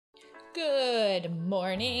Good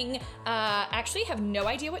morning. Actually have no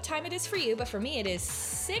idea what time it is for you, but for me it is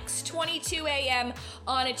 6:22 a.m.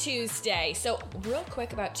 on a Tuesday. So real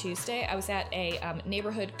quick about Tuesday, I was at a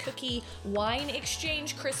neighborhood cookie wine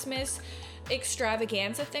exchange Christmas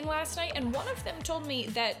extravaganza thing last night, and one of them told me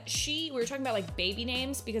that we were talking about like baby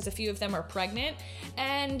names because a few of them are pregnant,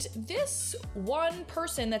 and this one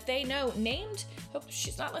person that they know hope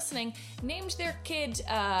she's not listening, named their kid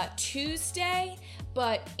Tuesday,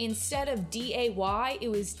 but instead of D-A-Y, it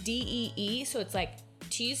was D-E-E, so it's like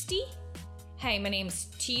Tuesday. Hey, my name's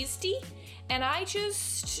Tuesday, and I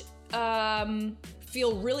just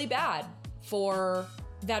feel really bad for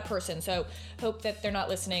that person, so hope that they're not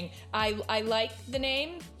listening. I like the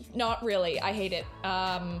name, not really, I hate it.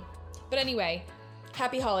 But anyway,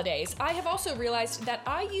 happy holidays. I have also realized that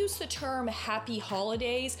I use the term happy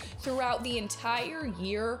holidays throughout the entire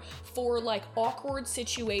year for like awkward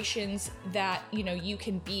situations that, you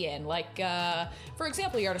can be in. Like, for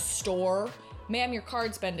example, you're at a store, ma'am, your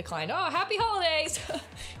card's been declined. Oh, happy holidays.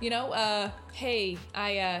 Hey,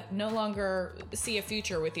 I no longer see a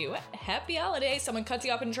future with you. Happy holidays. Someone cuts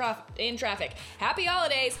you up in traffic. Happy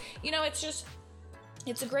holidays.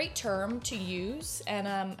 It's a great term to use, and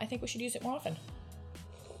I think we should use it more often.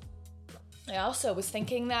 I also was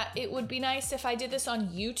thinking that it would be nice if I did this on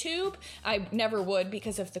YouTube. I never would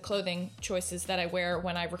because of the clothing choices that I wear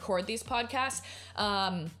when I record these podcasts.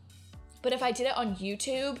 But if I did it on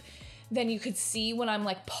YouTube, then you could see when I'm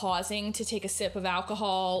like pausing to take a sip of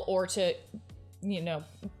alcohol or to,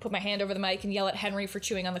 put my hand over the mic and yell at Henry for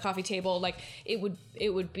chewing on the coffee table. Like it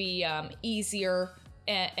would be easier,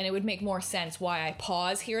 and it would make more sense why I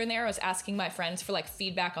pause here and there. I was asking my friends for like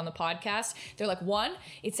feedback on the podcast. They're like, 1,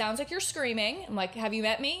 it sounds like you're screaming. I'm like, have you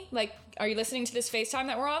met me? Like, are you listening to this FaceTime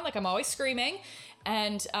that we're on? Like, I'm always screaming.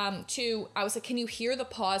 And 2, I was like, can you hear the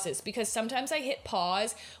pauses? Because sometimes I hit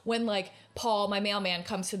pause when like Paul, my mailman,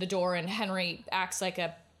 comes to the door and Henry acts like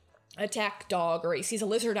a attack dog, or he sees a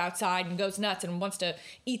lizard outside and goes nuts and wants to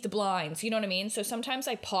eat the blinds. You know what I mean? So sometimes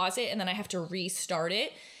I pause it and then I have to restart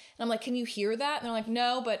it. And I'm like, can you hear that? And they're like,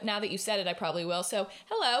 no, but now that you said it, I probably will. So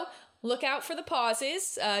hello, look out for the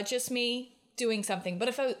pauses, just me doing something. But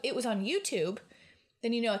if it was on YouTube,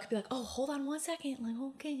 then, I could be like, oh, hold on 1 second. Like,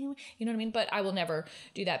 okay, you know what I mean? But I will never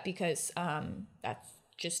do that because that's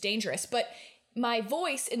just dangerous. But my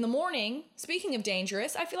voice in the morning, speaking of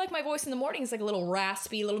dangerous, I feel like my voice in the morning is like a little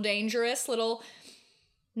raspy, a little dangerous,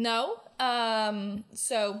 no.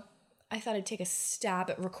 So I thought I'd take a stab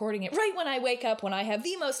at recording it right when I wake up, when I have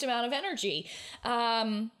the most amount of energy.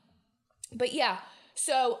 But yeah,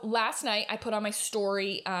 so last night I put on my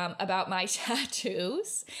story about my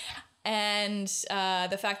tattoos. And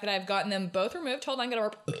the fact that I've gotten them both removed. Hold on, I'm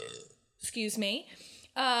gonna excuse me.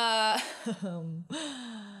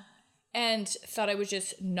 And thought I would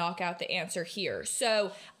just knock out the answer here.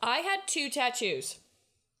 So I had 2 tattoos.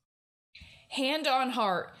 Hand on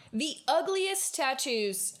heart, the ugliest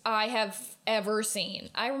tattoos I have ever seen.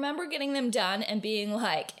 I remember getting them done and being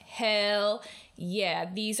like, hell yeah,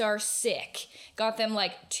 these are sick. Got them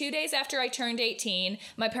like 2 days after I turned 18.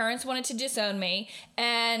 My parents wanted to disown me,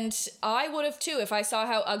 and I would have too if I saw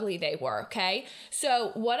how ugly they were, okay?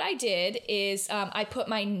 So what I did is I put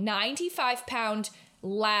my 95-pound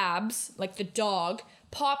Labs, like the dog,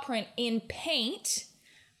 paw print in paint,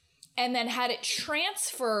 and then had it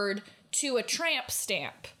transferred to a Tramp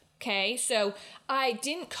stamp. Okay, so I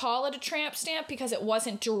didn't call it a Tramp stamp because it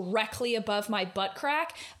wasn't directly above my butt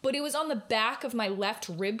crack, but it was on the back of my left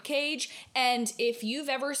rib cage. And if you've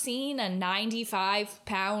ever seen a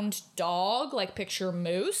 95-pound dog, like picture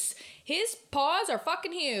Moose, his paws are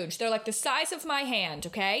fucking huge. They're like the size of my hand,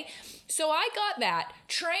 okay? So I got that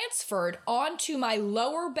transferred onto my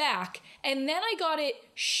lower back, and then I got it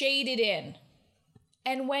shaded in.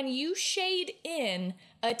 And when you shade in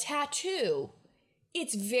a tattoo,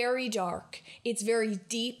 it's very dark. It's very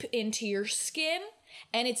deep into your skin,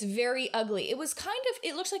 and it's very ugly. It looks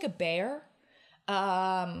like a bear.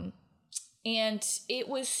 And it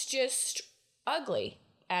was just ugly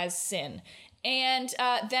as sin. And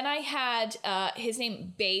then I had his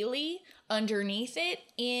name Bailey underneath it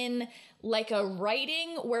in like a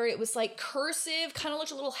writing where it was like cursive, kind of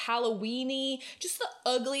looked a little Halloween-y, just the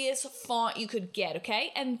ugliest font you could get,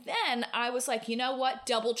 okay? And then I was like, you know what?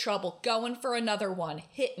 Double trouble, going for another one,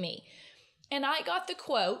 hit me. And I got the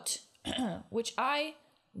quote, which I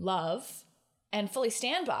love and fully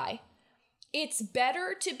stand by. It's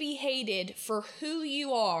better to be hated for who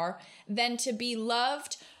you are than to be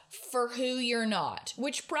loved for who you're not,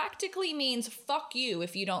 which practically means fuck you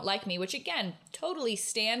if you don't like me, which again, totally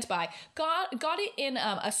stand by. Got it in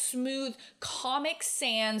a smooth Comic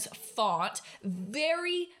Sans font,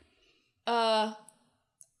 very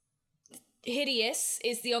hideous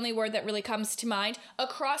is the only word that really comes to mind,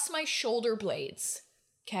 across my shoulder blades.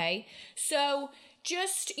 Okay. So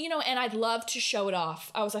just, and I'd love to show it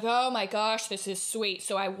off. I was like, oh my gosh, this is sweet.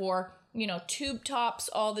 So I wore, tube tops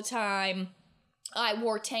all the time. I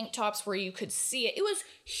wore tank tops where you could see it. It was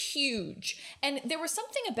huge. And there was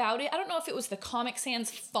something about it. I don't know if it was the Comic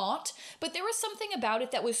Sans font, but there was something about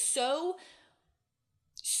it that was so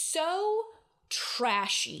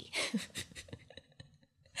trashy.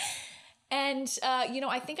 And,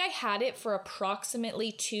 I think I had it for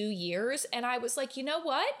approximately 2 years. And I was like, you know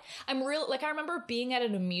what? I remember being at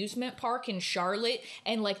an amusement park in Charlotte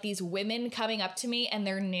and like these women coming up to me and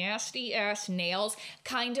their nasty ass nails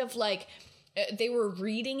kind of like, they were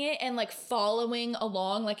reading it and like following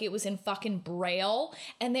along like it was in fucking Braille.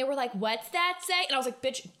 And they were like, what's that say? And I was like,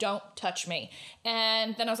 bitch, don't touch me.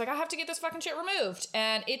 And then I was like, I have to get this fucking shit removed.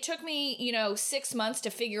 And it took me, 6 months to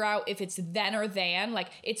figure out if it's then or than. Like,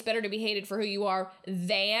 it's better to be hated for who you are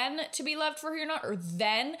than to be loved for who you're not, or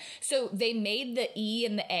then. So they made the E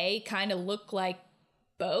and the A kind of look like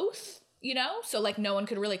both. So like no one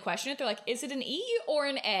could really question it. They're like, is it an E or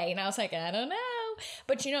an A? And I was like, I don't know.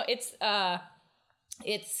 But it's the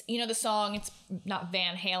song, it's not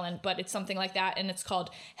Van Halen, but it's something like that. And it's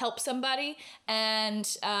called Help Somebody.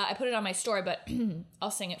 And I put it on my story, but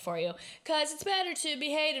I'll sing it for you. 'Cause it's better to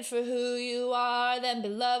be hated for who you are than be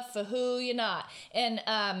loved for who you're not. And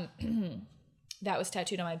that was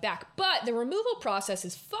tattooed on my back. But the removal process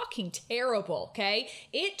is fucking terrible, okay?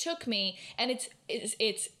 It took me, and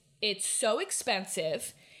it's so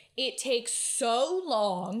expensive, it takes so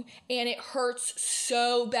long, and it hurts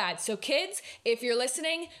so bad. So kids, if you're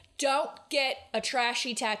listening, don't get a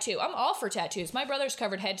trashy tattoo. I'm all for tattoos. My brother's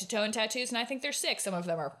covered head to toe in tattoos, and I think they're sick. Some of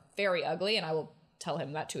them are very ugly, and I will tell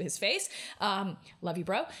him that to his face. Love you,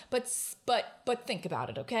 bro. But think about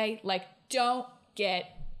it, okay? Like, don't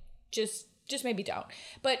get, just maybe don't.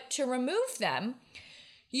 But to remove them,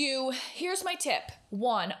 here's my tip.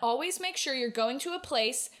 1, always make sure you're going to a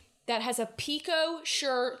place that has a Pico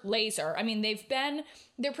Sure laser. I mean,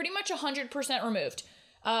 they're pretty much 100% removed.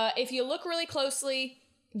 If you look really closely,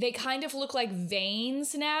 they kind of look like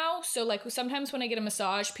veins now. So like sometimes when I get a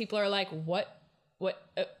massage, people are like, what?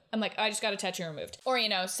 I'm like, I just got a tattoo removed. Or,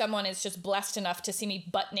 someone is just blessed enough to see me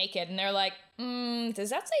butt naked and they're like,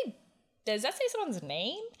 does that say someone's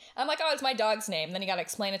name? I'm like, oh, it's my dog's name. Then you got to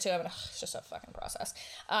explain it to him. And, it's just a fucking process.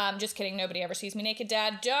 Just kidding. Nobody ever sees me naked,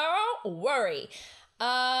 Dad. Don't worry.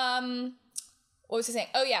 What was I saying?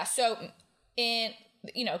 Oh yeah. So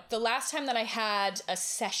the last time that I had a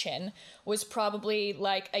session was probably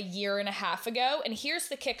like a year and a half ago. And here's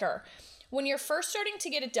the kicker. When you're first starting to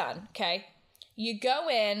get it done, okay, you go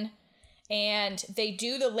in and they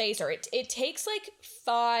do the laser. It takes like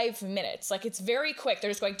 5 minutes. Like, it's very quick. They're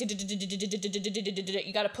just going,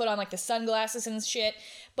 you got to put on like the sunglasses and shit,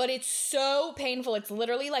 but it's so painful. It's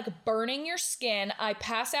literally like burning your skin. I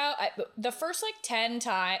pass out. The first like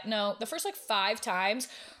 5 times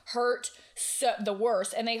hurt the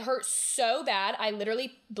worst, and they hurt so bad. I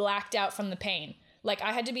literally blacked out from the pain. Like,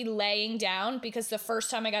 I had to be laying down because the first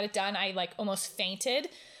time I got it done, I like almost fainted.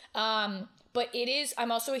 But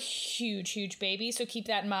I'm also a huge, huge baby, so keep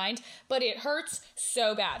that in mind. But it hurts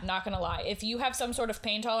so bad, not gonna lie. If you have some sort of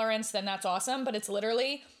pain tolerance, then that's awesome. But it's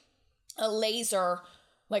literally a laser,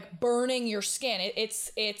 like burning your skin.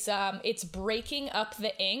 It's breaking up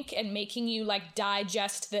the ink and making you like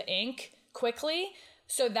digest the ink quickly.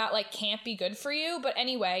 So that like can't be good for you. But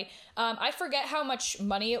anyway, I forget how much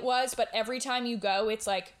money it was, but every time you go, it's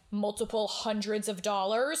like multiple hundreds of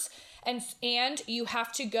dollars. And you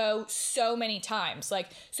have to go so many times. Like,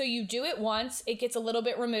 so you do it once, it gets a little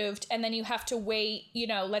bit removed, and then you have to wait,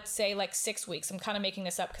 let's say like 6 weeks. I'm kind of making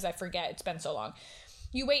this up because I forget, it's been so long.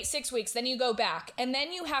 You wait 6 weeks, then you go back, and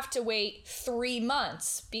then you have to wait 3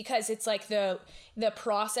 months because it's like the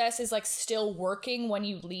process is like still working when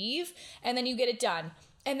you leave, and then you get it done.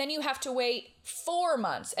 And then you have to wait 4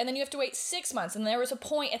 months, and then you have to wait 6 months. And there was a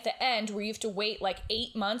point at the end where you have to wait like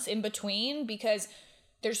 8 months in between because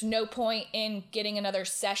there's no point in getting another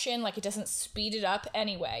session. Like, it doesn't speed it up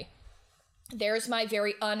anyway. There's my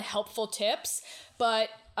very unhelpful tips. But,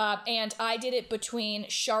 and I did it between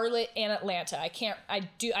Charlotte and Atlanta.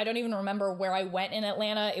 I don't even remember where I went in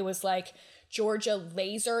Atlanta. It was like Georgia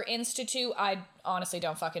Laser Institute. I honestly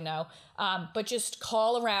don't fucking know. But just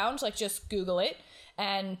call around, like just Google it.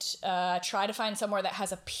 And try to find somewhere that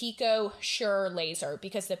has a Pico Sure laser,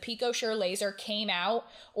 because the Pico Sure laser came out,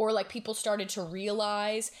 or like people started to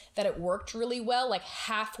realize that it worked really well, like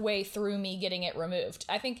halfway through me getting it removed.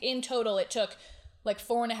 I think in total it took like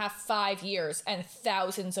 4.5, 5 years and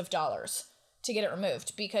thousands of dollars. to get it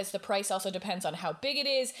removed, because the price also depends on how big it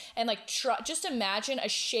is. And like, just imagine a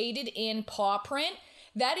shaded in paw print.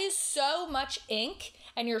 That is so much ink,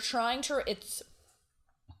 and you're trying to,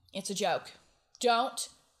 it's a joke. Don't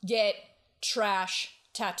get trash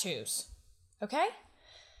tattoos. Okay?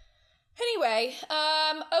 Anyway,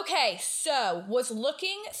 okay, so was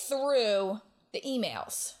looking through the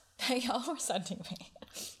emails that y'all were sending me.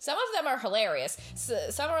 Some of them are hilarious.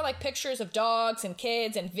 Some are like pictures of dogs and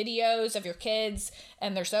kids and videos of your kids,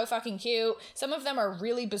 and they're so fucking cute. Some of them are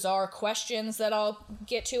really bizarre questions that I'll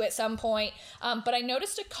get to at some point. But I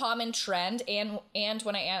noticed a common trend, and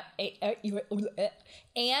when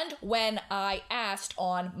I asked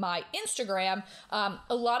on my Instagram,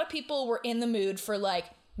 a lot of people were in the mood for like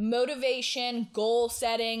motivation, goal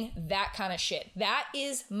setting, that kind of shit. That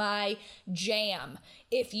is my jam.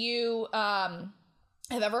 If you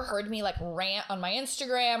have ever heard me like rant on my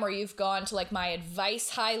Instagram, or you've gone to like my advice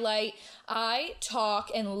highlight, I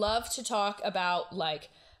talk and love to talk about like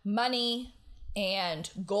money and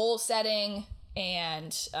goal setting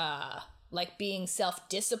and like being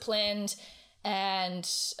self-disciplined and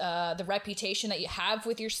the reputation that you have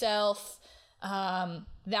with yourself,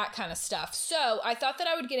 that kind of stuff. So I thought that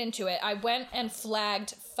I would get into it. I went and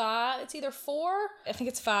flagged it's either 4, I think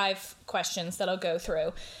it's 5 questions that I'll go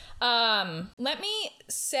through. Let me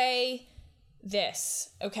say this,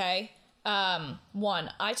 okay? 1,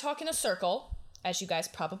 I talk in a circle, as you guys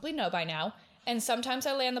probably know by now, and sometimes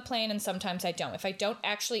I land the plane and sometimes I don't. If I don't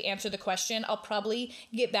actually answer the question, I'll probably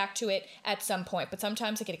get back to it at some point, but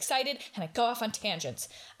sometimes I get excited and I go off on tangents.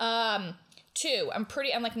 2, I'm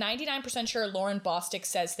like 99% sure Lauren Bostick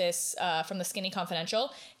says this from the Skinny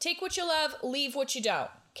Confidential. Take what you love, leave what you don't,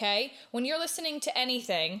 okay? When you're listening to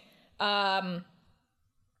anything,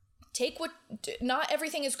 not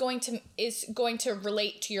everything is going to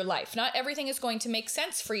relate to your life. Not everything is going to make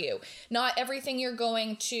sense for you. Not everything you're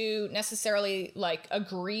going to necessarily like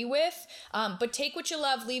agree with. But take what you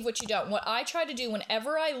love, leave what you don't. What I try to do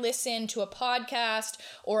whenever I listen to a podcast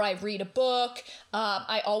or I read a book,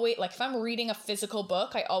 I always, like if I'm reading a physical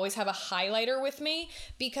book, I always have a highlighter with me,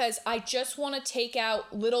 because I just want to take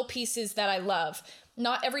out little pieces that I love.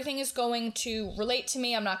 Not everything is going to relate to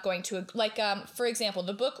me. I'm not going to, like, for example,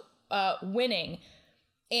 the book Winning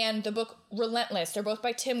and the book Relentless, they're both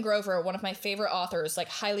by Tim Grover, one of my favorite authors, like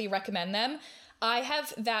highly recommend them. I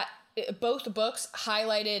have both books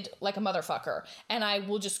highlighted like a motherfucker, and I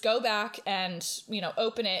will just go back and,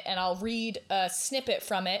 open it and I'll read a snippet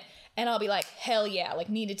from it and I'll be like, hell yeah, like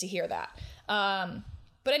needed to hear that.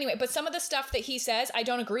 But anyway, but some of the stuff that he says, I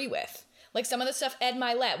don't agree with. Like some of the stuff, Ed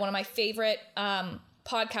Milet, one of my favorite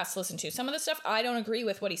podcasts to listen to, some of the stuff I don't agree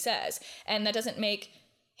with what he says, and that doesn't make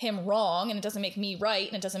him wrong, and it doesn't make me right,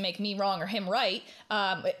 and it doesn't make me wrong or him right.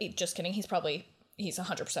 Just kidding. He's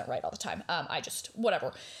 100% right all the time.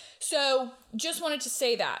 Whatever. So just wanted to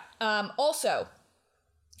say that. Also,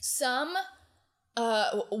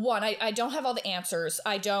 I don't have all the answers.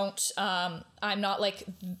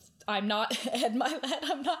 I'm not Ed Milet,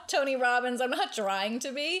 I'm not Tony Robbins, I'm not trying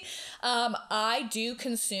to be. I do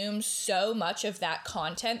consume so much of that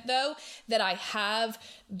content, though, that I have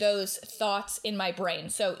those thoughts in my brain.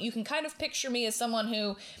 So you can kind of picture me as someone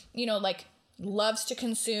who, like loves to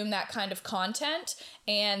consume that kind of content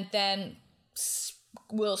and then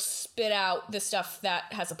will spit out the stuff that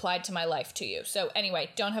has applied to my life to you. So anyway,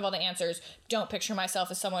 don't have all the answers. Don't picture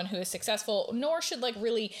myself as someone who is successful, nor should like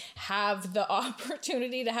really have the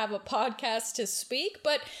opportunity to have a podcast to speak.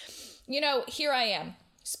 But, here I am.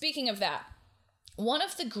 Speaking of that, one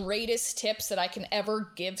of the greatest tips that I can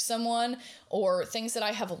ever give someone, or things that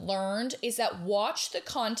I have learned, is that watch the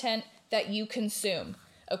content that you consume.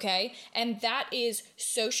 Okay. And that is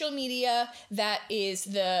social media. That is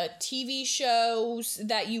the TV shows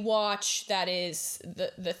that you watch. That is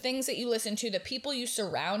the things that you listen to, the people you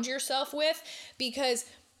surround yourself with. Because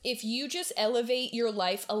if you just elevate your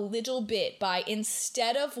life a little bit by,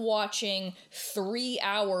 instead of watching 3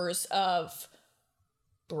 hours of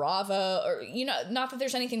Bravo, or, not that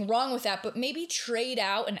there's anything wrong with that, but maybe trade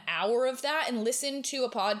out an hour of that and listen to a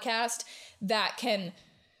podcast that can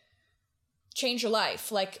change your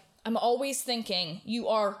life. Like, I'm always thinking, you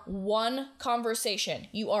are one conversation,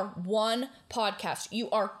 you are one podcast, you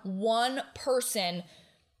are one person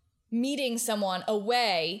meeting someone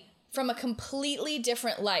away from a completely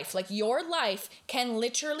different life. Like, your life can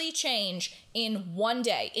literally change in one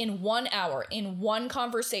day, in 1 hour, in one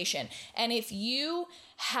conversation. And if you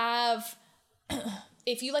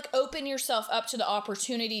like open yourself up to the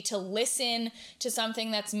opportunity to listen to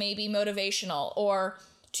something that's maybe motivational, or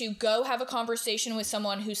to go have a conversation with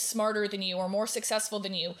someone who's smarter than you or more successful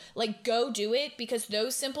than you, like, go do it, because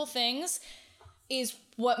those simple things is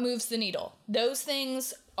what moves the needle. Those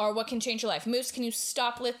things are what can change your life. Moose, can you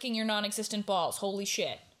stop licking your non-existent balls? Holy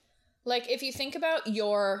shit. Like, if you think about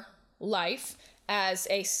your life as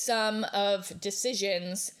a sum of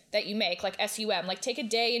decisions that you make, like SUM, like take a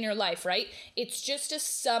day in your life, right? It's just a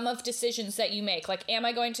sum of decisions that you make. Like, am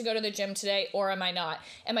I going to go to the gym today or am I not?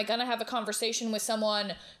 Am I going to have a conversation with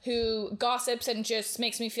someone who gossips and just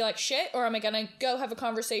makes me feel like shit? Or am I going to go have a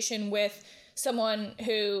conversation with someone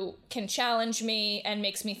who can challenge me and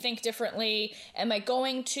makes me think differently? Am I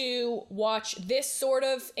going to watch this sort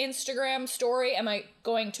of Instagram story? Am I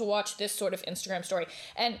going to watch this sort of Instagram story?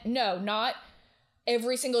 And no, not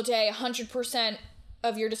every single day, 100%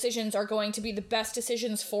 of your decisions are going to be the best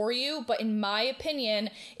decisions for you. But in my opinion,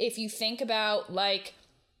 if you think about, like,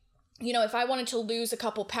 you know, if I wanted to lose a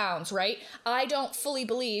couple pounds, right? I don't fully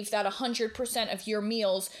believe that 100% of your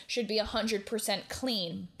meals should be 100%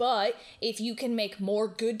 clean. But if you can make more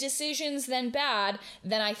good decisions than bad,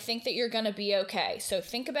 then I think that you're going to be okay. So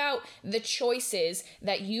think about the choices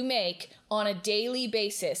that you make on a daily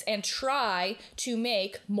basis and try to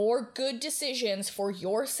make more good decisions for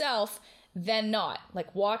yourself than not.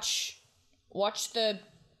 Like, watch the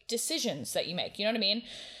decisions that you make. You know what I mean?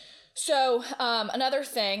 So, another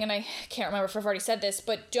thing, and I can't remember if I've already said this,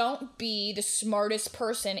 but don't be the smartest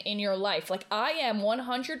person in your life. Like, I am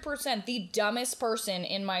 100% the dumbest person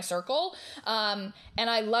in my circle, and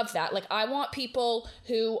I love that. Like, I want people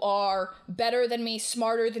who are better than me,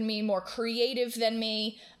 smarter than me, more creative than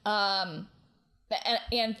me,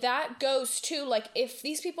 and that goes to, like, if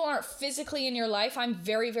these people aren't physically in your life, I'm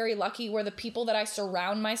very, very lucky where the people that I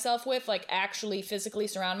surround myself with, like actually physically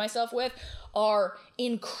surround myself with, are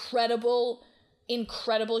incredible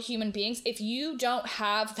human beings. If you don't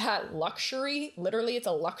have that luxury, literally it's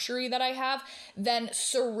a luxury that I have, then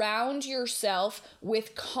surround yourself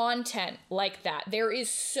with content like that. There is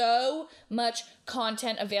so much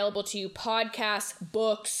content available to you, podcasts,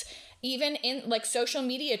 books, even in like social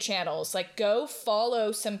media channels. Like, go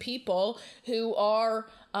follow some people who are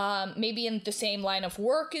maybe in the same line of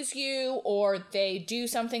work as you, or they do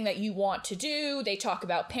something that you want to do. They talk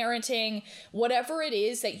about parenting, whatever it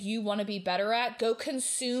is that you want to be better at. Go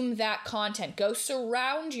consume that content. Go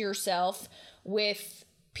surround yourself with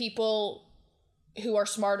people who are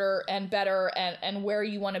smarter and better and where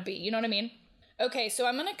you want to be. You know what I mean? Okay, so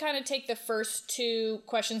I'm going to kind of take the first two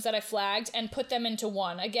questions that I flagged and put them into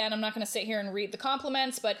one. Again, I'm not going to sit here and read the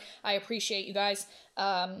compliments, but I appreciate you guys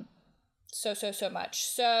so much.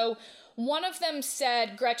 So one of them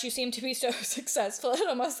said, Gretch, you seem to be so successful at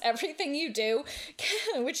almost everything you do,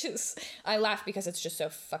 which is, I laugh because it's just so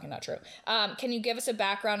fucking not true. Can you give us a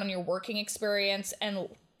background on your working experience and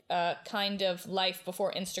kind of life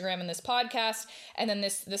before Instagram and this podcast? And then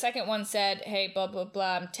the second one said, hey, blah, blah,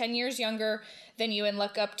 blah, I'm 10 years younger than you and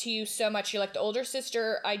look up to you so much. You're like the older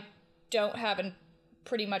sister I don't have and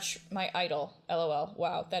pretty much my idol. LOL.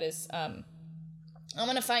 Wow, that is, I'm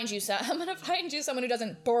gonna find you someone who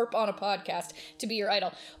doesn't burp on a podcast to be your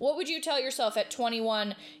idol. What would you tell yourself at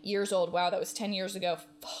 21 years old? Wow, that was 10 years ago.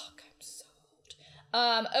 Fuck, I'm so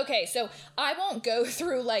old. Okay, so I won't go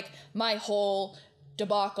through like my whole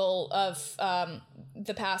debacle of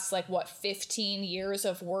the past 15 years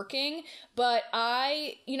of working, but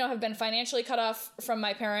I have been financially cut off from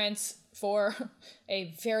my parents for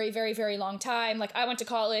a very, very, very long time. Like, I went to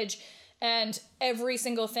college and every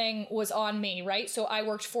single thing was on me, right? So I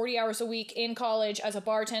worked 40 hours a week in college as a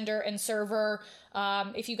bartender and server.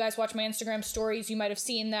 If you guys watch my Instagram stories, you might have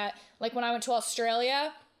seen that, like, when I went to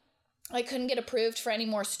Australia, I couldn't get approved for any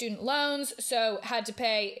more student loans, so had to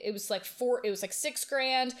pay, it was like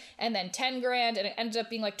 $6,000 and then $10,000, and it ended up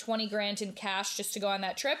being like $20,000 in cash just to go on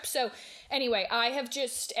that trip. So anyway,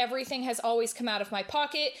 everything has always come out of my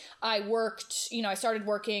pocket. I worked, I started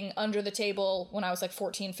working under the table when I was like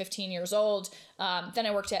 14, 15 years old. Then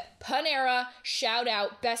I worked at Panera, shout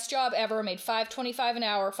out, best job ever, made $5.25 an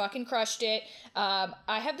hour, fucking crushed it.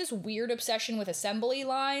 I have this weird obsession with assembly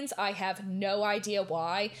lines. I have no idea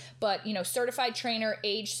why, but, certified trainer,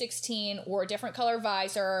 age 16, wore a different color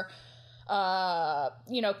visor,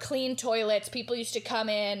 clean toilets. People used to come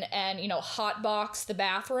in and, hot box the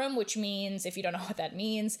bathroom, which means, if you don't know what that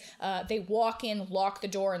means, they walk in, lock the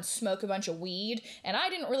door, and smoke a bunch of weed. And I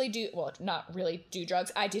didn't really not really do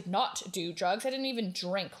drugs. I did not do drugs. I didn't even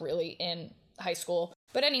drink really in high school.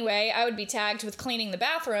 But anyway, I would be tagged with cleaning the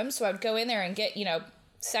bathroom, so I would go in there and get,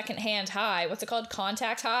 secondhand high. What's it called?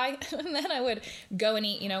 Contact high. And then I would go and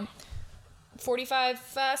eat,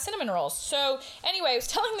 45 cinnamon rolls. So anyway, I was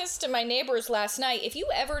telling this to my neighbors last night. If you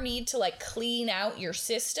ever need to clean out your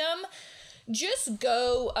system, just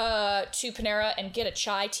go to Panera and get a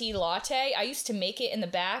chai tea latte. I used to make it in the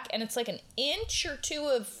back, and it's like an inch or two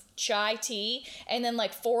of chai tea and then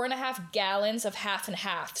like 4.5 gallons of half and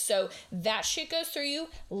half. So that shit goes through you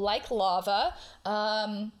like lava.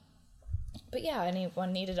 But yeah,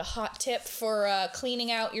 anyone needed a hot tip for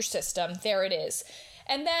cleaning out your system, there it is.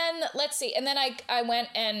 And then, let's see, and then I went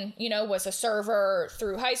and, was a server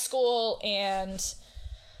through high school, and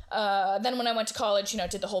then when I went to college,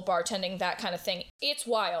 did the whole bartending, that kind of thing. It's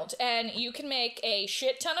wild, and you can make a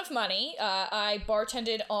shit ton of money. I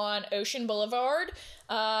bartended on Ocean Boulevard,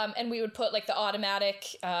 and we would put like the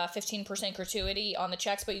automatic 15% gratuity on the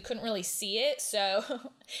checks, but you couldn't really see it. So,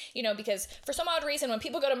 because for some odd reason, when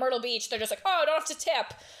people go to Myrtle Beach, they're just like, oh, I don't have to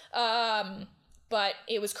tip. But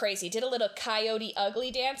it was crazy. Did a little Coyote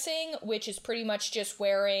Ugly dancing, which is pretty much just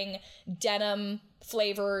wearing denim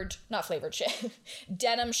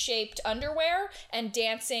shaped underwear and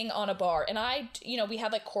dancing on a bar. And we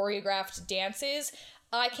had like choreographed dances.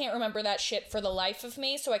 I can't remember that shit for the life of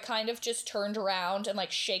me. So I kind of just turned around and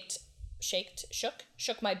like shook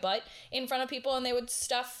my butt in front of people, and they would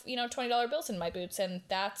stuff, $20 bills in my boots. And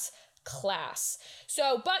that's class.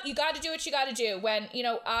 So, but you got to do what you got to do. When,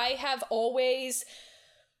 I have always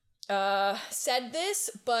said this,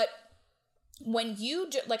 but when you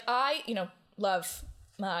do, like, I, love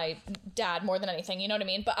my dad more than anything, you know what I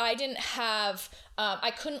mean? But I didn't have,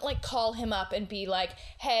 I couldn't like call him up and be like,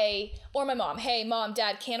 hey, or my mom, hey, mom,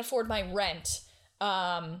 dad, can't afford my rent.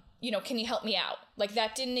 Can you help me out? Like,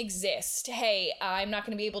 that didn't exist. Hey, I'm not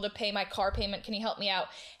going to be able to pay my car payment. Can you help me out?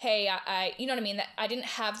 Hey, I you know what I mean? That I didn't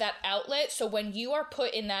have that outlet. So when you are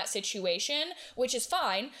put in that situation, which is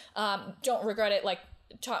fine, don't regret it, like,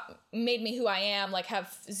 made me who I am, like,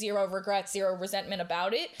 have zero regrets, zero resentment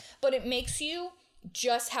about it. But it makes you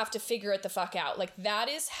just have to figure it the fuck out. Like,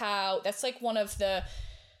 that's like one of the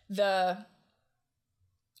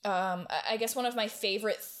I guess one of my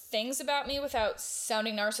favorite things about me, without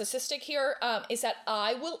sounding narcissistic here, is that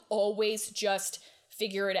I will always just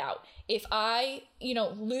figure it out. If I,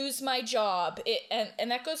 lose my job,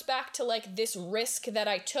 and that goes back to like this risk that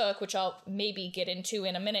I took, which I'll maybe get into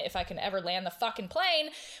in a minute if I can ever land the fucking plane,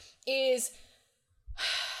 is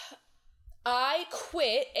I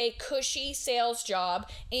quit a cushy sales job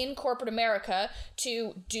in corporate America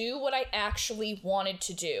to do what I actually wanted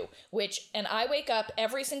to do, and I wake up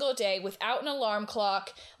every single day without an alarm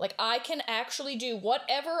clock. Like, I can actually do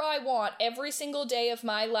whatever I want every single day of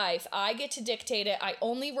my life. I get to dictate it. I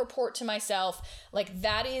only report to myself. Like,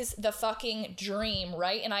 that is the fucking dream,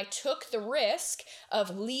 right? And I took the risk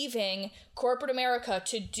of leaving corporate America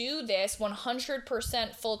to do this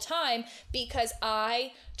 100% full time because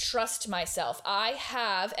I trust myself. I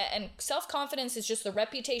have, and self-confidence is just the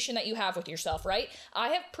reputation that you have with yourself, right? I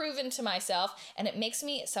have proven to myself, and it makes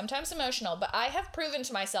me sometimes emotional, but I have proven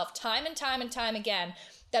to myself time and time and time again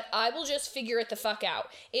that I will just figure it the fuck out.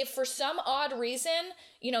 If for some odd reason,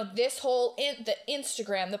 this whole, the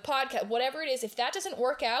Instagram, the podcast, whatever it is, if that doesn't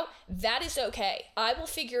work out, that is okay. I will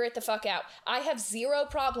figure it the fuck out. I have zero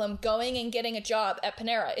problem going and getting a job at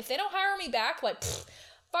Panera. If they don't hire me back, like,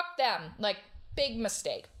 fuck them. Like, big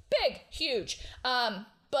mistake. Big, huge.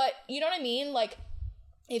 But you know what I mean? Like,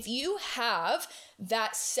 if you have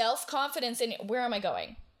that self-confidence in, where am I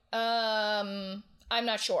going? I'm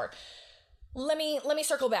not sure. Let me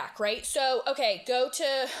circle back, right? So, okay, go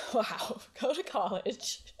to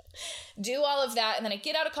college, do all of that, and then I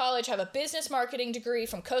get out of college, have a business marketing degree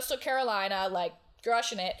from Coastal Carolina, like,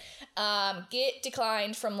 crushing it, get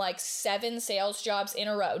declined from like 7 sales jobs in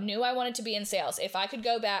a row, knew I wanted to be in sales. If I could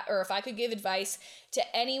go back, or if I could give advice to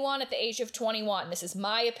anyone at the age of 21, this is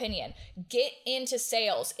my opinion, get into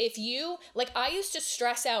sales. If you, like, I used to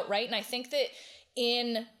stress out, right? And I think that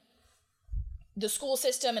in the school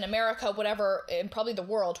system in America, whatever, and probably the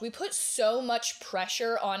world, we put so much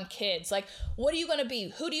pressure on kids. Like, what are you going to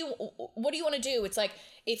be? What do you want to do? It's like,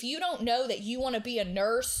 if you don't know that you want to be a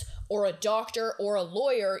nurse or a doctor or a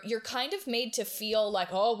lawyer, you're kind of made to feel like,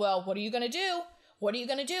 oh, well, what are you going to do? What are you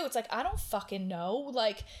going to do? It's like, I don't fucking know.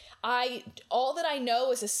 Like, all that I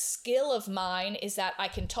know as a skill of mine is that I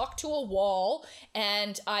can talk to a wall,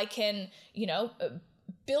 and I can,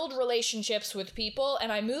 build relationships with people,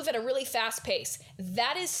 and I move at a really fast pace.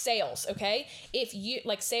 That is sales, okay?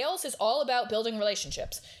 Sales is all about building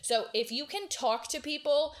relationships. So if you can talk to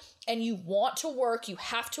people and you want to work, you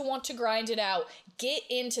have to want to grind it out, get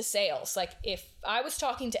into sales. Like, if I was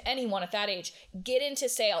talking to anyone at that age, get into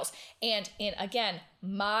sales. And again,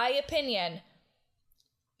 my opinion,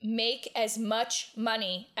 make as much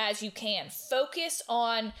money as you can. Focus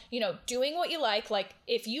on, doing what you like. Like,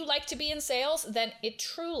 if you like to be in sales, then it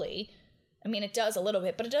truly I mean, it does a little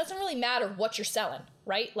bit, but it doesn't really matter what you're selling,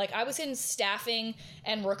 right? Like, I was in staffing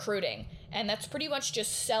and recruiting, and that's pretty much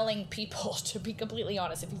just selling people, to be completely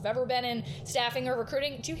honest. If you've ever been in staffing or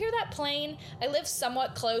recruiting, do you hear that plane? I live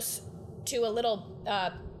somewhat close to a little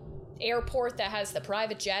airport that has the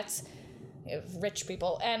private jets, rich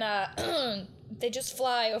people, and they just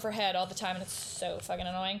fly overhead all the time, and it's so fucking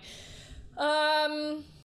annoying.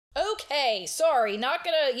 Okay, sorry, not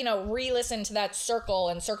gonna, re-listen to that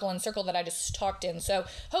circle that I just talked in, so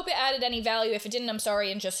hope it added any value. If it didn't, I'm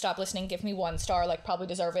sorry, and just stop listening, give me 1 star, like, probably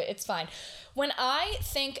deserve it, it's fine. When I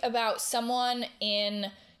think about someone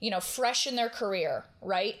in, fresh in their career,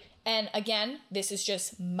 right, and again, this is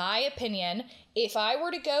just my opinion, if I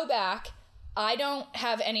were to go back, I don't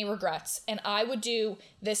have any regrets, and I would do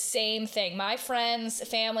the same thing. My friends,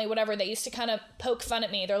 family, whatever, they used to kind of poke fun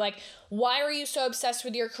at me. They're like, why are you so obsessed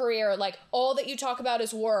with your career? Like, all that you talk about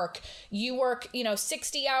is work. You work,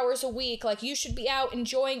 60 hours a week. Like, you should be out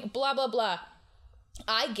enjoying blah, blah, blah.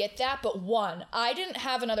 I get that, but one, I didn't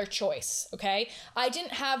have another choice, okay? I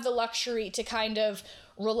didn't have the luxury to kind of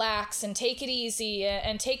relax and take it easy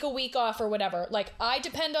and take a week off or whatever. Like, I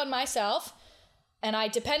depend on myself. And I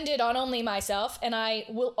depended on only myself, and I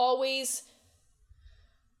will always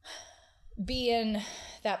be in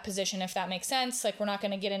that position, if that makes sense. Like, we're not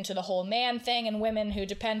going to get into the whole man thing and women who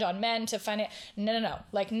depend on men to find it. No.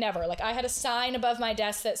 Like, never. Like, I had a sign above my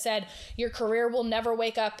desk that said, your career will never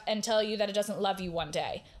wake up and tell you that it doesn't love you one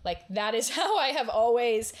day. Like, that is how I have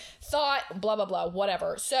always thought, blah, blah, blah,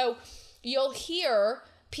 whatever. So you'll hear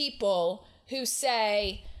people who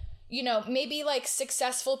say, maybe like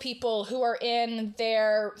successful people who are in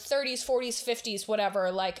their 30s, 40s, 50s, whatever,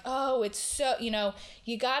 like, oh, it's so,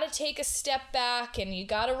 you got to take a step back and you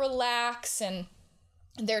got to relax. And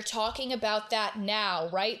they're talking about that now,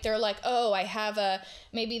 right? They're like, oh,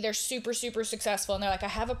 maybe they're super, super successful. And they're like, I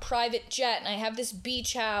have a private jet and I have this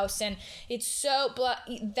beach house and it's so blah.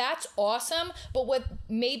 That's awesome. But what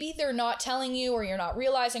maybe they're not telling you or you're not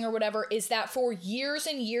realizing or whatever is that for years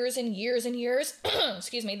and years and years and years,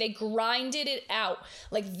 excuse me, they grinded it out.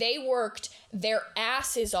 Like, they worked their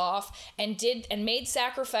asses off and made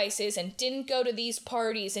sacrifices and didn't go to these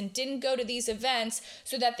parties and didn't go to these events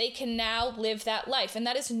so that they can now live that life. And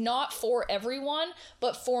that is not for everyone,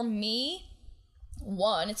 but for me,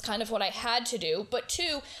 one, it's kind of what I had to do, but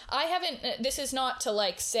two, this is not to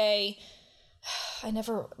like say,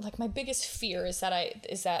 my biggest fear is that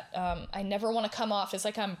I never want to come off as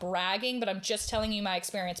like I'm bragging, but I'm just telling you my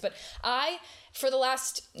experience. But I, for the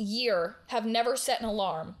last year, have never set an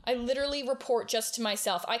alarm. I literally report just to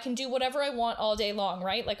myself. I can do whatever I want all day long,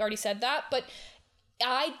 right? Like, I already said that, but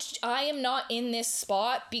I am not in this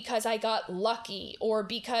spot because I got lucky or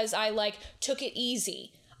because I took it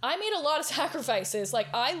easy. I made a lot of sacrifices. Like,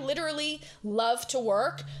 I literally love to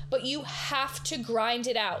work, but you have to grind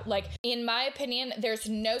it out. Like, in my opinion, there's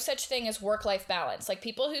no such thing as work-life balance. Like,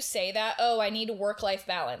 people who say that, oh, I need a work-life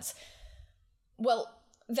balance. Well,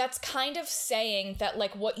 that's kind of saying that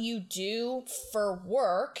what you do for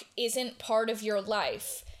work isn't part of your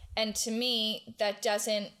life. And to me, that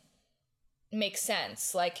doesn't make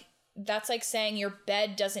sense. That's like saying your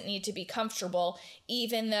bed doesn't need to be comfortable,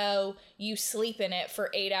 even though you sleep in it for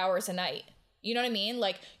 8 hours a night. You know what I mean?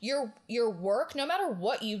 Like, your work, no matter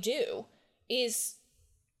what you do, is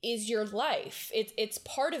your life. It's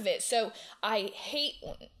part of it. So I hate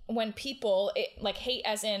when people, hate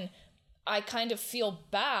as in, I kind of feel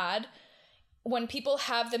bad when people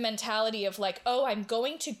have the mentality of oh, I'm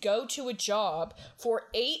going to go to a job for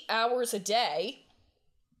 8 hours a day,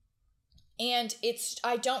 and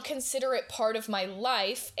I don't consider it part of my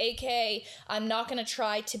life, aka I'm not going to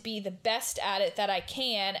try to be the best at it that I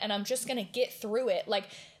can, and I'm just going to get through it.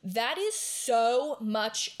 That is so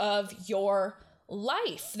much of your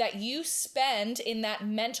life that you spend in that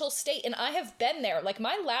mental state. And I have been there.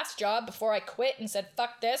 My last job before I quit and said,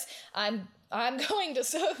 fuck this, I'm going to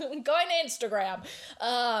Instagram.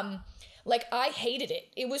 I hated it.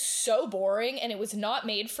 It was so boring and it was not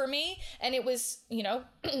made for me. And it was,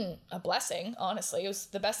 a blessing, honestly. It was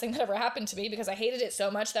the best thing that ever happened to me because I hated it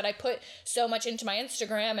so much that I put so much into my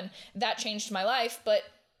Instagram and that changed my life. But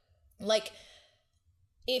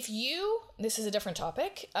this is a different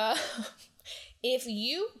topic. If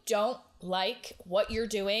you don't like what you're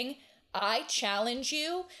doing, I challenge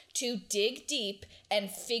you to dig deep and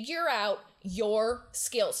figure out your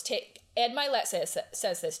skills. Ed Milet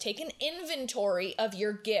says this, take an inventory of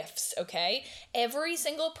your gifts, okay? Every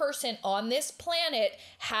single person on this planet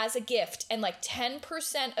has a gift, and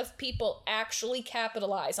 10% of people actually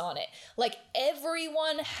capitalize on it.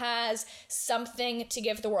 Everyone has something to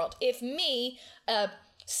give the world. If me,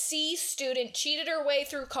 C student, cheated her way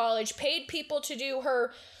through college, paid people to do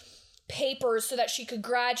her papers so that she could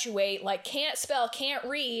graduate, like can't spell, can't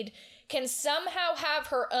read, can somehow have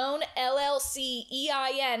her own LLC,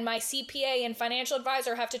 EIN, my CPA and financial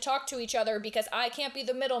advisor have to talk to each other because I can't be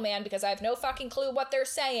the middleman because I have no fucking clue what they're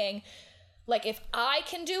saying. Like, if I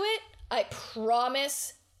can do it, I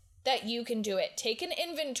promise that you can do it. Take an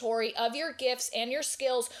inventory of your gifts and your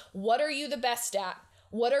skills. What are you the best at?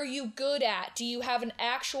 What are you good at? Do you have an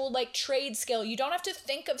actual, like, trade skill? You don't have to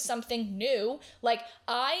think of something new. Like,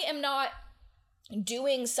 I am not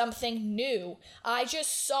doing something new. I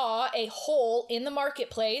just saw a hole in the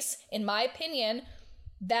marketplace, in my opinion,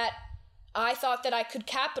 that I thought that I could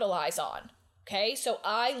capitalize on. Okay, so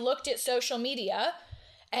I looked at social media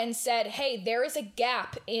and said, hey, there is a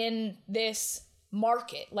gap in this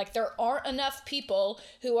market. Like, there aren't enough people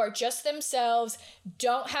who are just themselves,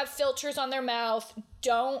 don't have filters on their mouth,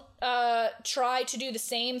 don't try to do the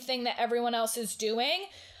same thing that everyone else is doing.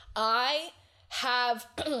 I have,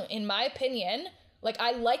 in my opinion, like,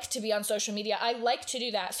 I like to be on social media. I like to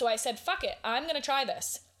do that. So I said, fuck it, I'm going to try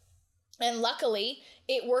this. And luckily,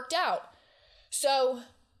 it worked out. So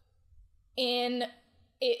and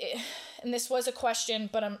this was a question,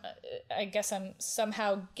 but I guess I'm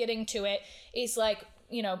somehow getting to it, is like,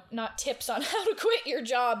 you know, not tips on how to quit your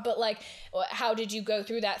job, but like, how did you go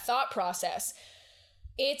through that thought process?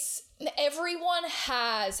 It's, everyone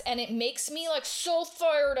has, and it makes me like so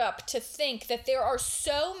fired up to think that there are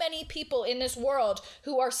so many people in this world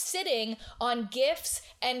who are sitting on gifts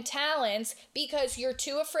and talents because you're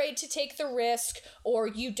too afraid to take the risk, or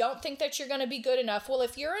you don't think that you're going to be good enough. Well,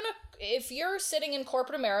 if you're sitting in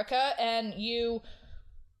corporate America and you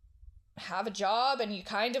have a job and you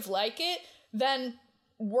kind of like it, then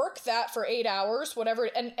work that for 8 hours, whatever,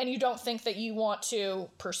 and you don't think that you want to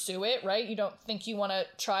pursue it, right? You don't think you want to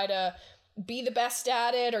try to be the best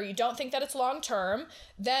at it, or you don't think that it's long term,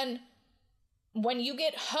 then when you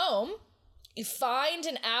get home, you find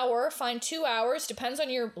an hour, find 2 hours, depends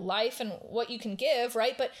on your life and what you can give,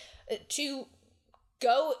 right? But to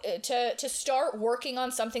go to start working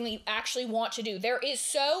on something that you actually want to do. There is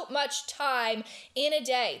so much time in a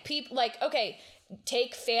day. People, like, okay,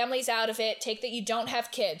 take families out of it, take that you don't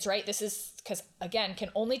have kids, right? This is because, again, can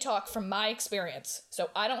only talk from my experience. So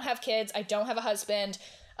I don't have kids, I don't have a husband,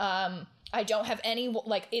 I don't have any,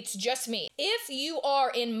 like, it's just me. If you are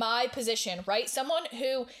in my position, right? Someone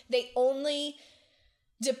who they only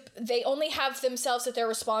have themselves that they're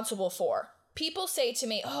responsible for. People say to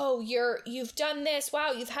me, oh, you've done this,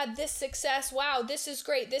 wow, you've had this success, wow, this is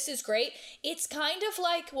great, this is great. It's kind of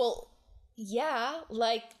like, well, yeah,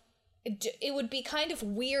 like, it would be kind of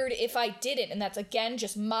weird if I didn't, and that's, again,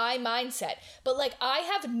 just my mindset. But, like, I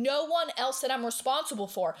have no one else that I'm responsible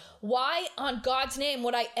for. Why on God's name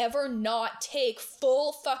would I ever not take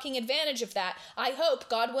full fucking advantage of that? I hope,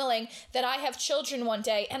 God willing, that I have children one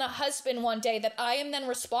day and a husband one day that I am then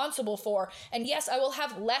responsible for. And yes, I will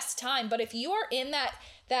have less time, but if you are in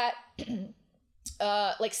that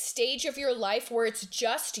like, stage of your life where it's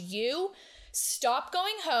just you, stop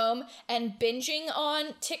going home and binging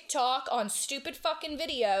on TikTok on stupid fucking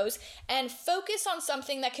videos and focus on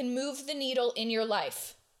something that can move the needle in your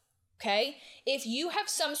life. Okay? If you have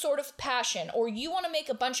some sort of passion, or you want to make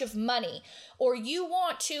a bunch of money, or you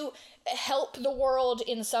want to help the world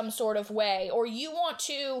in some sort of way, or you want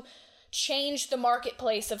to change the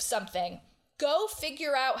marketplace of something, go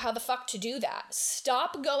figure out how the fuck to do that.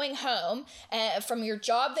 Stop going home from your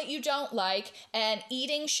job that you don't like and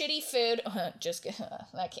eating shitty food.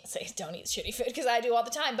 I can't say don't eat shitty food because I do all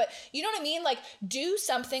the time, but you know what I mean? Like, do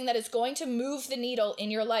something that is going to move the needle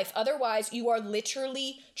in your life. Otherwise, you are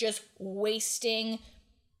literally just wasting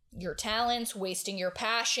your talents, wasting your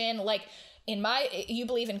passion. Like, you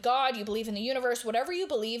believe in God, you believe in the universe, whatever you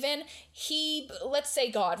believe in, let's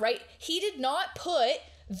say God, right? He did not put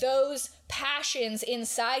those passions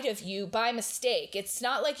inside of you by mistake. It's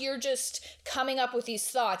not like you're just coming up with these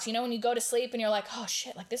thoughts. You know, when you go to sleep and you're like, oh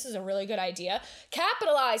shit, like, this is a really good idea.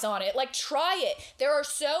 Capitalize on it. Like, try it. There are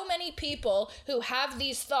so many people who have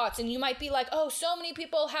these thoughts, and you might be like, oh, so many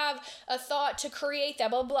people have a thought to create that,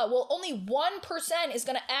 blah, blah, blah. Well, only 1% is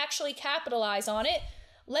going to actually capitalize on it.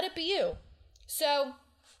 Let it be you. So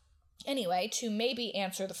anyway, to maybe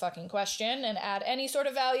answer the fucking question and add any sort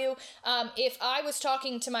of value, if I was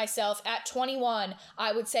talking to myself at 21,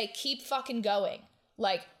 I would say keep fucking going.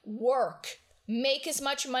 Like, work. Make as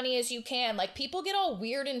much money as you can. Like, people get all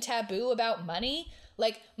weird and taboo about money.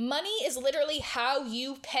 Like, money is literally how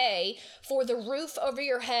you pay for the roof over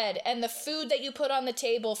your head and the food that you put on the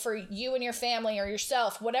table for you and your family or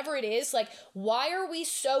yourself, whatever it is. Like, why are we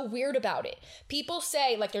so weird about it? People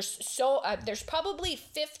say, like, there's probably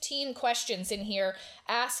 15 questions in here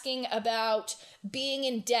asking about being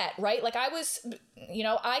in debt, right? Like,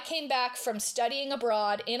 I came back from studying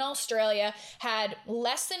abroad in Australia, had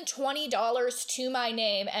less than $20 to my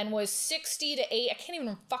name, and was 60 to 8, I can't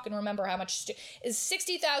even fucking remember how much, is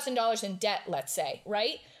 $60,000 in debt, let's say,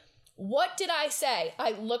 right? What did I say?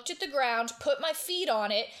 I looked at the ground, put my feet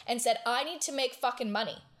on it, and said, I need to make fucking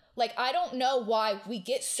money. Like, I don't know why we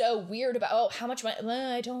get so weird about, how much money,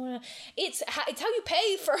 I don't want to, it's how you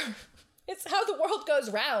pay for, it's how the world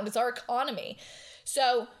goes round. It's our economy.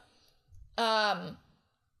 So,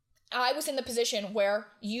 I was in the position where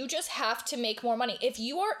you just have to make more money. If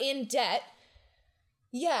you are in debt,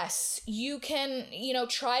 yes, you can,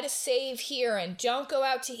 try to save here and don't go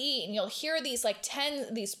out to eat. And you'll hear these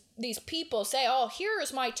these people say, oh,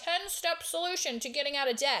 here's my 10-step solution to getting out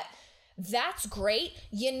of debt. That's great.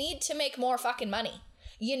 You need to make more fucking money.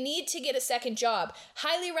 You need to get a second job.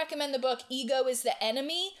 Highly recommend the book Ego is the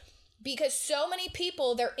Enemy, because so many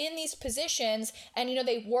people, they're in these positions and,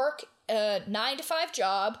 they work a 9-to-5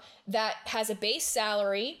 job that has a base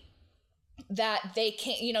salary that they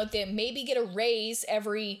can't, they maybe get a raise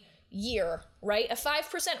every year, right? A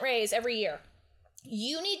 5% raise every year.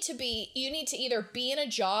 You need to either be in a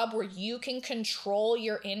job where you can control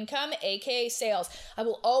your income, aka sales. I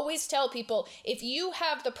will always tell people, if you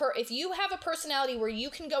have a personality where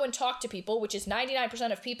you can go and talk to people, which is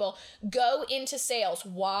 99% of people, go into sales.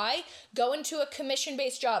 Why? Go into a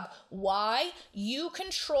commission-based job. Why? You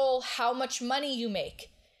control how much money you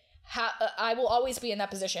make. I will always be in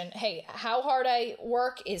that position. Hey, how hard I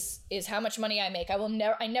work is how much money I make.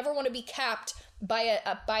 I never want to be capped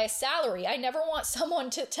by a salary. I never want someone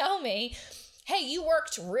to tell me, hey, you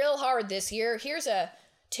worked real hard this year. Here's a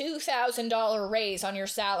 $2,000 raise on your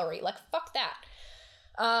salary. Like, fuck that.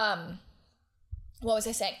 What was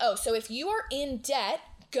I saying? Oh, so if you are in debt,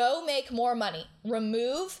 go make more money.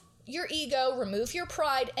 Remove your ego, remove your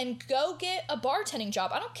pride, and go get a bartending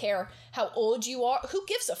job. I don't care how old you are. Who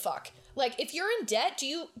gives a fuck? Like, if you're in debt, do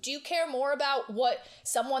you care more about what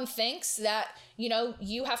someone thinks, that,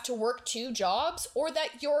 you have to work 2 jobs, or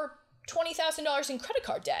that you're $20,000 in credit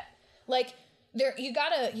card debt? Like, you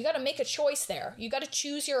gotta make a choice there. You gotta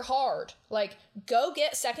choose your hard. Like, go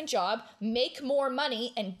get a second job, make more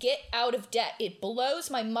money, and get out of debt. It blows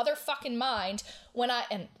my motherfucking mind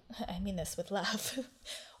and I mean this with love,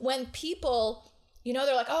 when people,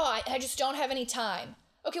 they're like, oh, I just don't have any time.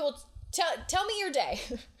 Okay, well, tell me your day.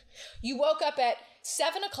 You woke up at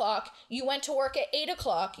 7 o'clock, you went to work at 8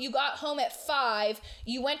 o'clock, you got home at 5,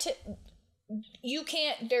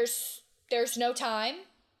 there's no time.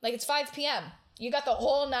 Like, it's 5 p.m. You got the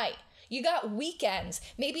whole night. You got weekends.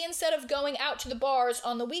 Maybe instead of going out to the bars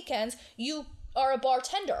on the weekends, you are a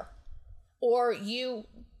bartender or you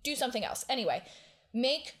do something else. Anyway,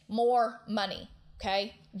 make more money,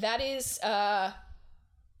 okay? That is the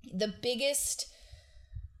biggest,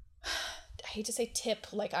 I hate to say tip,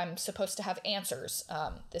 like I'm supposed to have answers.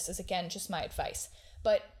 This is, again, just my advice.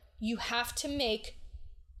 But you have to make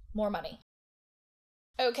more money.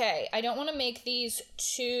 Okay, I don't want to make these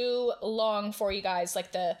too long for you guys,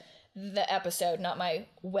 like the episode, not my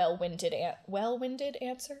long-winded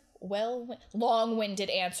answer. Wow.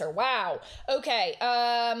 Okay,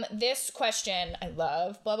 this question I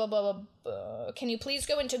love, blah, blah, blah, blah, blah. Can you please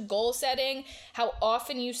go into goal setting, how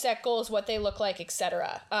often you set goals, what they look like,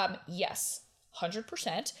 etc.? Yes,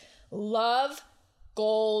 100%. Love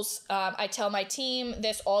goals. I tell my team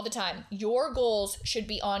this all the time. Your goals should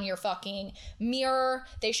be on your fucking mirror.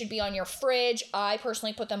 They should be on your fridge. I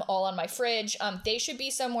personally put them all on my fridge. They should be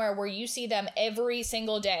somewhere where you see them every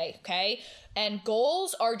single day, okay? And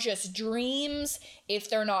goals are just dreams if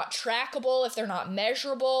they're not trackable, if they're not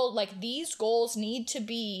measurable. Like, these goals need to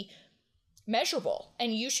be measurable,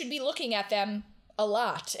 and you should be looking at them a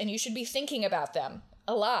lot, and you should be thinking about them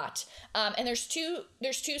a lot. And there's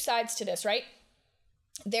two sides to this, right?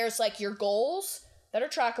 There's like your goals that are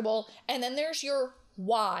trackable, and then there's your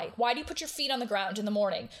why. Why do you put your feet on the ground in the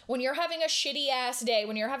morning? When you're having a shitty ass day,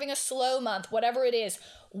 when you're having a slow month, whatever it is,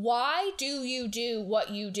 why do you do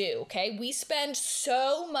what you do? Okay? We spend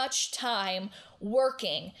so much time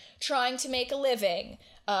working, trying to make a living,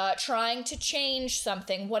 trying to change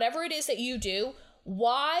something, whatever it is that you do.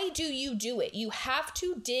 Why do you do it? You have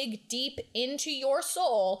to dig deep into your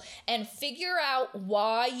soul and figure out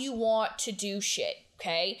why you want to do shit,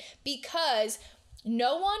 okay? Because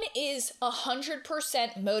no one is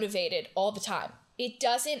 100% motivated all the time. It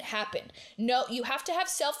doesn't happen. No, you have to have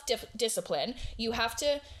self-discipline. You have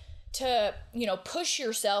to push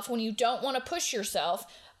yourself when you don't want to push yourself,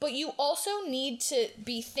 but you also need to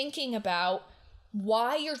be thinking about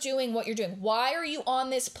why you're doing what you're doing. Why are you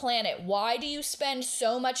on this planet? Why do you spend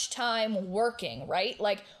so much time working, right?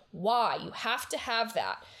 Like, why? You have to have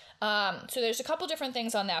that. So there's a couple different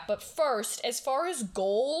things on that. But first, as far as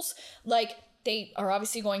goals, like, they are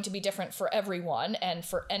obviously going to be different for everyone and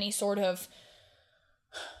for any sort of,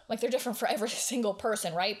 like, they're different for every single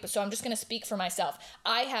person, right? But so I'm just going to speak for myself.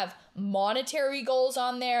 I have monetary goals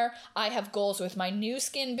on there. I have goals with my new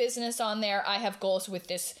skin business on there. I have goals with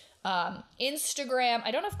this Instagram.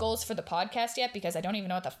 I don't have goals for the podcast yet because I don't even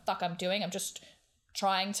know what the fuck I'm doing. I'm just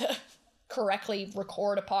trying to correctly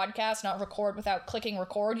record a podcast, not record without clicking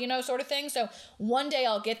record, sort of thing. So one day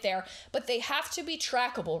I'll get there, but they have to be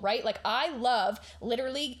trackable, right? Like, I love,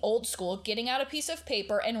 literally old school, getting out a piece of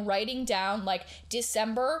paper and writing down like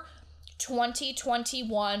December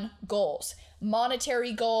 2021 goals,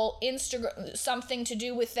 monetary goal, Instagram, something to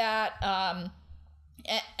do with that,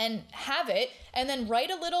 and have it, and then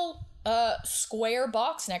write a little square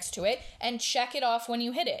box next to it and check it off when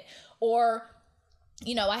you hit it. Or,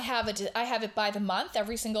 I have it by the month.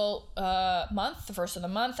 Every single month, the first of the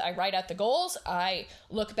month, I write out the goals. I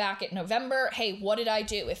look back at November. Hey, what did I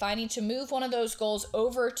do? If I need to move one of those goals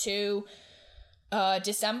over to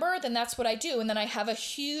December, then that's what I do. And then I have a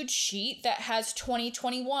huge sheet that has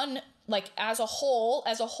 2021, like, as a whole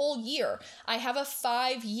year. I have a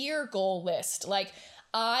 5-year goal list. Like,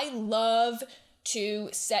 I love to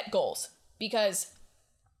set goals because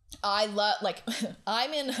I love, like,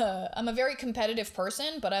 I'm a very competitive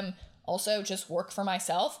person, but I'm also just work for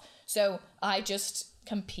myself. So I just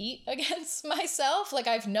compete against myself. Like,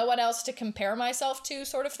 I have no one else to compare myself to,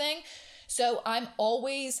 sort of thing. So I'm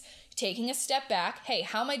always taking a step back. Hey,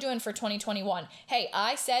 how am I doing for 2021? Hey,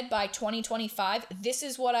 I said by 2025, this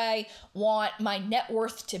is what I want my net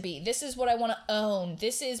worth to be. This is what I want to own.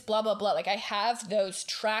 This is blah, blah, blah. Like, I have those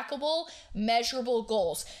trackable, measurable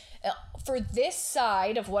goals. For this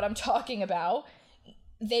side of what I'm talking about,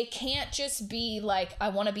 they can't just be like, I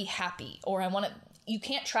want to be happy, or you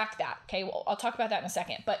can't track that. Okay. Well, I'll talk about that in a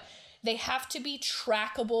second, but they have to be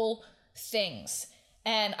trackable things.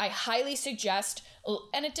 And I highly suggest,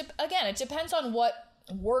 and it depends on what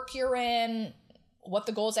work you're in, what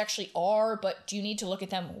the goals actually are, but do you need to look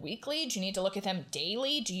at them weekly? Do you need to look at them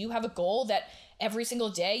daily? Do you have a goal that every single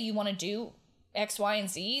day you want to do X, Y, and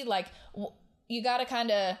Z? Like, you got to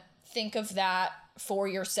kind of think of that for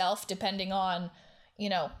yourself, depending on,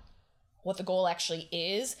 what the goal actually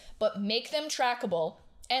is, but make them trackable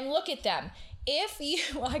and look at them.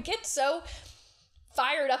 I get so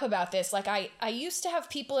fired up about this. Like, I used to have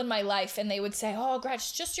people in my life and they would say, oh, Gretch,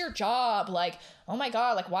 it's just your job. Like, oh my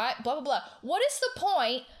God, like, why, blah, blah, blah. What is the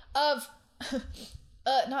point of,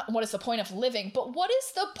 not what is the point of living, but what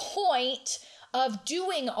is the point of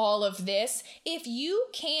doing all of this if you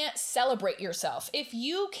can't celebrate yourself, if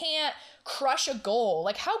you can't crush a goal?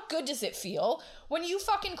 Like, how good does it feel when you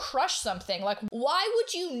fucking crush something? Like, why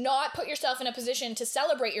would you not put yourself in a position to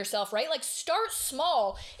celebrate yourself, right? Like, start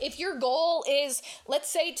small. If your goal is, let's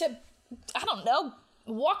say, to, I don't know,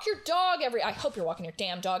 walk your dog I hope you're walking your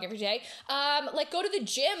damn dog every day. Like, go to the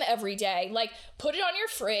gym every day. Like, put it on your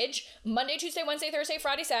fridge, Monday, Tuesday, Wednesday, Thursday,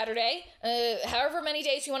 Friday, Saturday, however many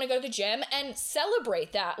days you want to go to the gym, and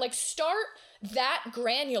celebrate that. Like, start that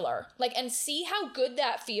granular, like, and see how good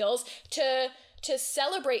that feels to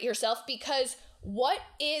celebrate yourself. Because what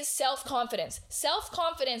is self-confidence?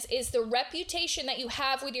 Self-confidence is the reputation that you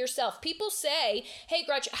have with yourself. People say, hey,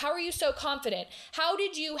 Gretch, how are you so confident? How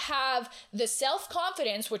did you have the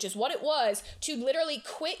self-confidence, which is what it was, to literally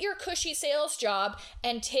quit your cushy sales job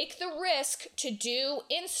and take the risk to do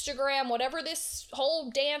Instagram, whatever this whole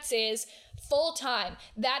dance is, full time?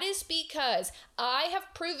 That is because I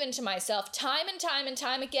have proven to myself time and time and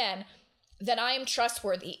time again that I am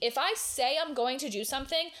trustworthy. If I say I'm going to do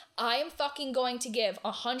something, I am fucking going to give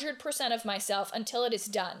 100% of myself until it is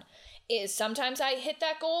done. Sometimes I hit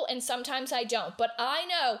that goal and sometimes I don't. But I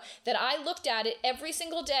know that I looked at it every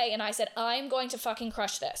single day and I said, I'm going to fucking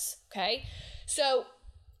crush this. Okay? So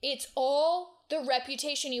it's all the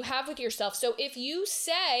reputation you have with yourself. So if you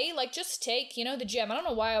say, like, just take, the gym. I don't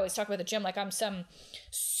know why I always talk about the gym like I'm some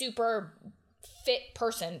super fit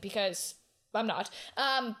person, because I'm not.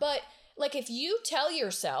 But like, if you tell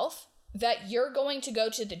yourself that you're going to go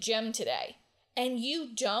to the gym today and you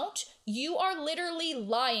don't, you are literally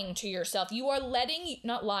lying to yourself. You are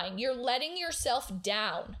not lying, you're letting yourself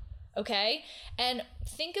down, okay? And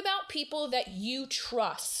think about people that you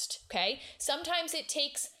trust, okay? Sometimes it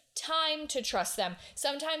takes time to trust them.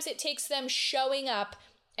 Sometimes it takes them showing up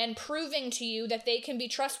and proving to you that they can be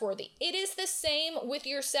trustworthy. It is the same with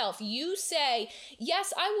yourself. You say,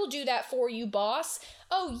 yes, I will do that for you, boss.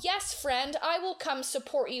 Oh, yes, friend, I will come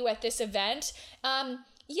support you at this event.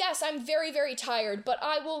 Yes, I'm very, very tired, but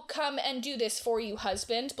I will come and do this for you,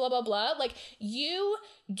 husband, blah, blah, blah. Like, you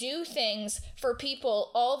do things for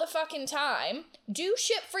people all the fucking time. Do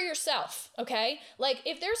shit for yourself, okay? Like,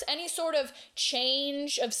 if there's any sort of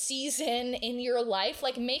change of season in your life,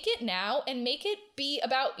 like, make it now and make it be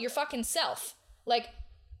about your fucking self. Like,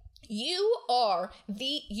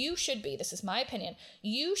 you should be, this is my opinion,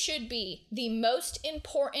 you should be the most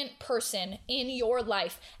important person in your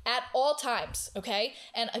life at all times, okay?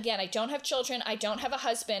 And again, I don't have children, I don't have a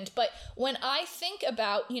husband, but when I think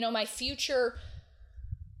about, my future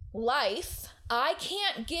life,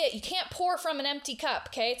 you can't pour from an empty cup,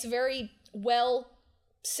 okay? It's a very well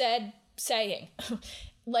said saying.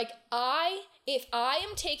 Like, if I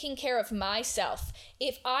am taking care of myself,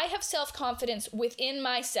 if I have self-confidence within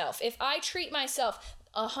myself, if I treat myself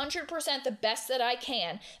 100% the best that I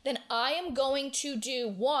can, then I am going to do,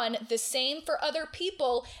 1, the same for other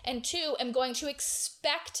people, and 2, I'm going to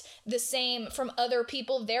expect the same from other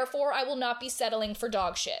people. Therefore, I will not be settling for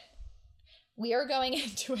dog shit. We are going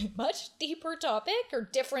into a much deeper topic, or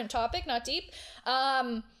different topic, not deep.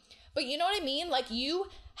 But you know what I mean? Like, you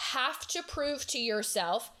have to prove to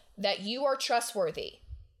yourself that you are trustworthy,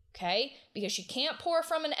 okay? Because you can't pour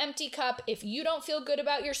from an empty cup if you don't feel good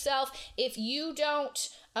about yourself, if you're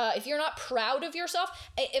not proud of yourself.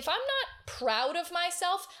 If I'm not proud of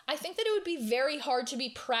myself, I think that it would be very hard to be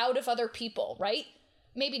proud of other people, right?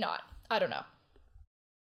 Maybe not. I don't know.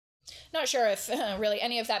 Not sure if really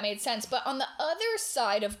any of that made sense, but on the other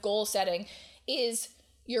side of goal setting is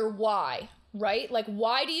your why. Right? Like,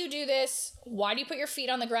 why do you do this? Why do you put your feet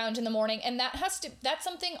on the ground in the morning? And that's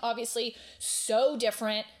something obviously so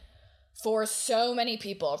different for so many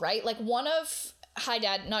people, right? Like, hi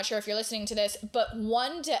Dad, not sure if you're listening to this, but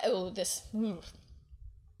one day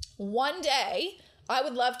I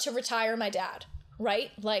would love to retire my dad,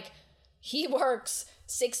 right? Like, he works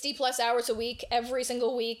 60 plus hours a week, every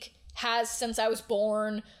single week, has since I was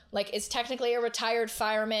born, like, is technically a retired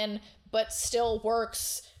fireman, but still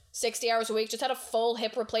works 60 hours a week, just had a full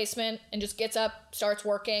hip replacement and just gets up, starts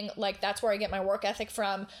working. Like, that's where I get my work ethic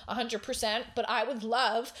from, 100%. But I would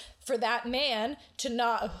love for that man to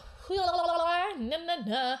not,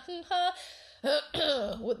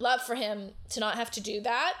 would love for him to not have to do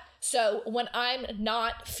that. So when I'm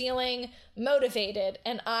not feeling motivated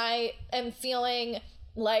and I am feeling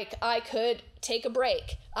like I could take a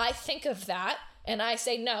break, I think of that. And I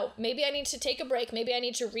say, no, maybe I need to take a break. Maybe I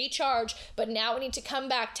need to recharge, but now I need to come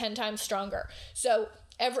back 10 times stronger. So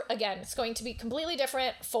again, it's going to be completely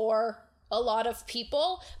different for a lot of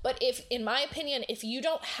people. But in my opinion, if you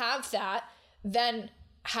don't have that, then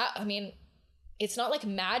it's not like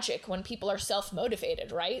magic when people are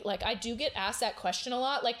self-motivated, right? Like, I do get asked that question a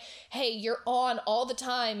lot. Like, hey, you're on all the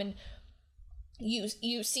time and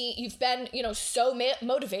you've been, so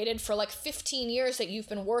motivated for like 15 years that you've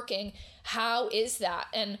been working. How is that?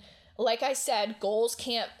 And like I said, goals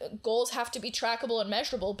have to be trackable and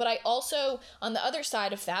measurable. But I also, on the other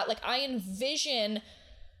side of that, like, I envision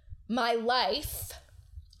my life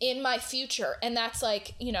in my future. And that's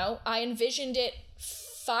like, I envisioned it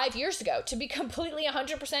 5 years ago. To be completely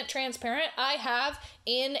 100% transparent, I have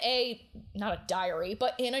in not a diary,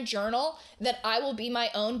 but in a journal that I will be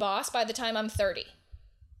my own boss by the time I'm 30.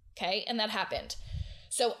 Okay? And that happened.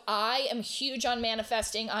 So I am huge on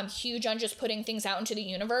manifesting. I'm huge on just putting things out into the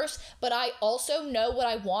universe, but I also know what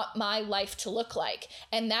I want my life to look like.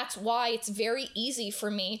 And that's why it's very easy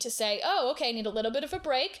for me to say, oh, okay, I need a little bit of a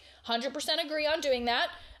break. 100% agree on doing that.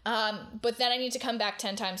 But then I need to come back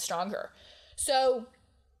 10 times stronger. So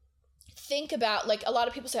think about, like, a lot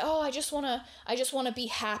of people say, oh, I just want to be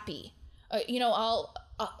happy.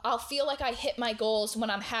 I'll feel like I hit my goals when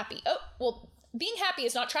I'm happy. Oh, well, being happy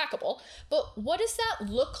is not trackable, but what does that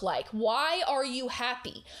look like? Why are you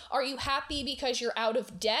happy? Are you happy because you're out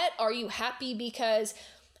of debt? Are you happy because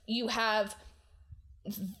you have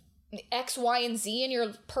X, Y, and Z in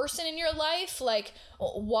your person in your life? Like,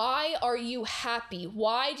 why are you happy?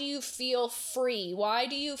 Why do you feel free? Why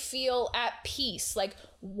do you feel at peace? Like,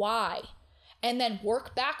 why? And then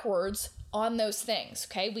work backwards on those things,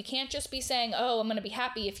 okay? We can't just be saying, oh, I'm going to be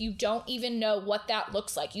happy if you don't even know what that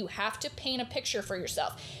looks like. You have to paint a picture for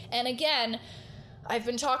yourself. And again, I've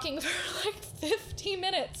been talking for like 50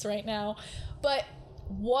 minutes right now, but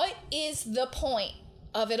what is the point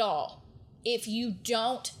of it all if you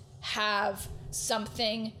don't have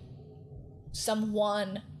something,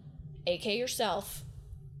 someone, aka yourself,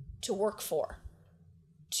 to work for,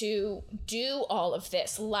 to do all of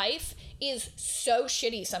this. Life is so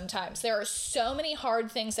shitty sometimes. There are so many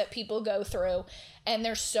hard things that people go through, and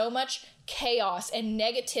there's so much chaos and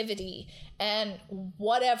negativity and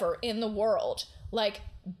whatever in the world. Like,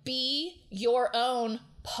 be your own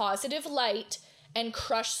positive light and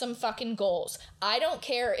crush some fucking goals. I don't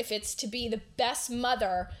care if it's to be the best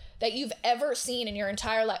mother that you've ever seen in your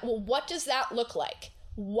entire life. Well, what does that look like?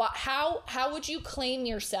 How would you claim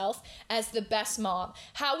yourself as the best mom?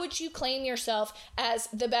 How would you claim yourself as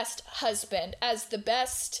the best husband, as the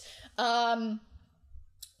best,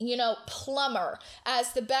 plumber,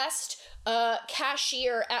 as the best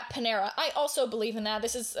cashier at Panera? I also believe in that.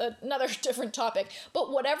 This is another different topic.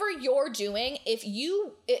 But whatever you're doing,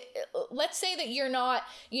 let's say that you're not,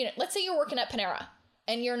 let's say you're working at Panera,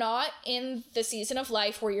 and you're not in the season of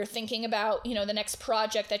life where you're thinking about, the next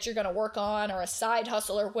project that you're going to work on, or a side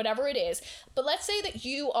hustle, or whatever it is. But let's say that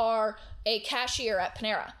you are a cashier at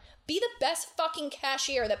Panera. Be the best fucking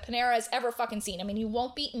cashier that Panera has ever fucking seen. I mean, you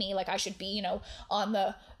won't beat me like I should be, on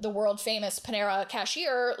the world famous Panera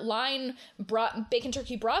cashier line, bacon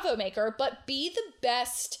turkey bravo maker, but be the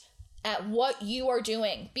best at what you are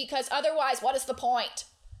doing, because otherwise, what is the point?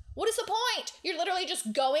 What is the point? You're literally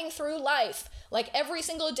just going through life, like every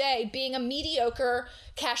single day, being a mediocre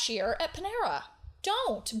cashier at Panera.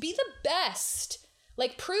 Don't. Be the best.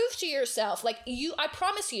 Like, prove to yourself, I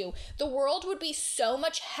promise you, the world would be so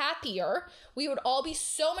much happier. We would all be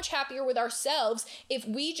so much happier with ourselves if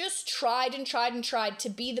we just tried and tried and tried to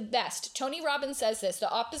be the best. Tony Robbins says this,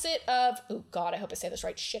 the opposite of, oh God, I hope I say this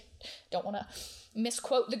right. Shit, don't want to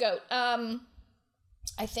misquote the GOAT.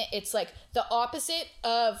 I think it's like the opposite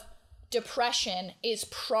of depression is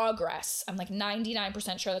progress. I'm like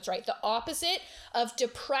 99% sure that's right. The opposite of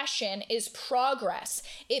depression is progress.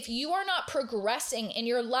 If you are not progressing in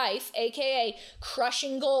your life, aka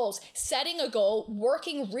crushing goals, setting a goal,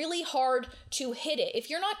 working really hard to hit it, if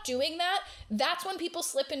you're not doing that, that's when people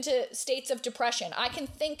slip into states of depression. I can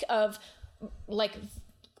think of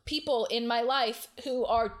people in my life who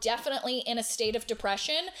are definitely in a state of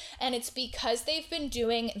depression, and it's because they've been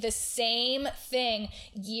doing the same thing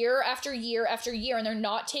year after year after year, and they're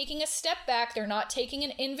not taking a step back, they're not taking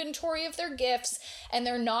an inventory of their gifts, and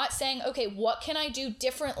they're not saying, okay, what can I do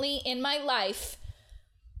differently in my life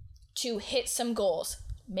to hit some goals?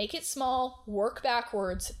 Make it small, work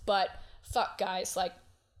backwards, but fuck, guys, let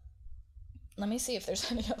me see if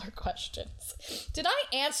there's any other questions. Did I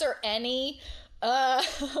answer any?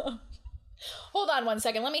 Hold on one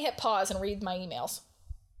second. Let me hit pause and read my emails.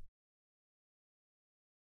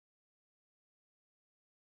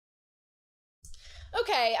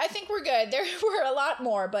 Okay, I think we're good. There were a lot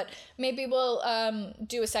more, but maybe we'll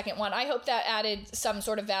do a second one. I hope that added some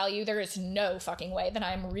sort of value. There is no fucking way that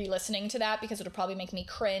I'm re-listening to that, because it'll probably make me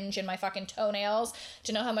cringe in my fucking toenails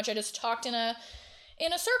to know how much I just talked in a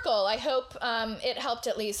circle. I hope it helped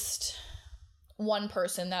at least one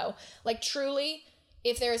person, though. Truly,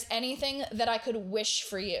 if there's anything that I could wish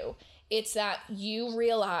for you, it's that you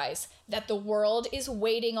realize that the world is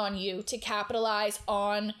waiting on you to capitalize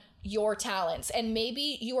on your talents. And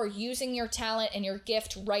maybe you are using your talent and your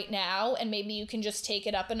gift right now, and maybe you can just take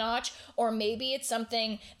it up a notch, or maybe it's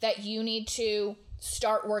something that you need to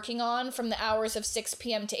start working on from the hours of 6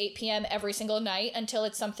 p.m. to 8 p.m. every single night until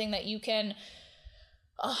it's something that you can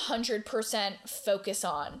 100% focus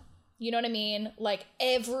on. You know what I mean?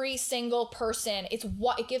 Every single person, it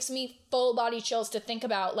gives me full body chills to think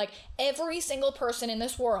about. Every single person in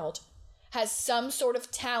this world has some sort of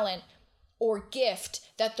talent or gift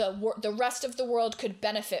that the rest of the world could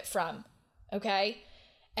benefit from. Okay?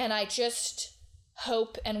 And I just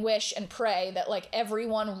hope and wish and pray that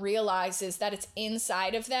everyone realizes that it's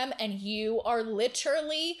inside of them, and you are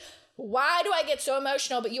literally, why do I get so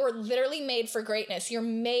emotional? But you are literally made for greatness. You're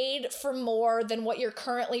made for more than what you're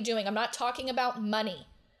currently doing. I'm not talking about money,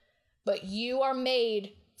 but you are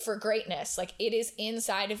made for greatness. It is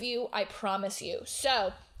inside of you. I promise you.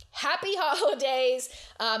 So happy holidays.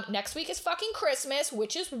 Next week is fucking Christmas,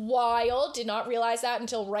 which is wild. Did not realize that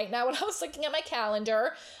until right now when I was looking at my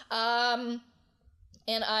calendar. And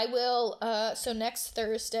I will, so next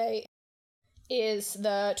Thursday is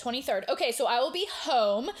the 23rd. Okay, so I will be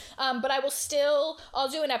home, but I'll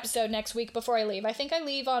do an episode next week before I leave. I think I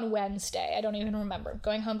leave on Wednesday. I don't even remember.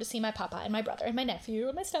 Going home to see my papa and my brother and my nephew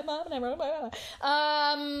and my stepmom and everyone.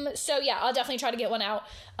 So yeah, I'll definitely try to get one out,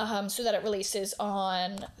 so that it releases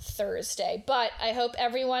on Thursday. But I hope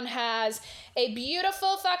everyone has a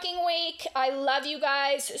beautiful fucking week. I love you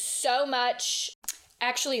guys so much.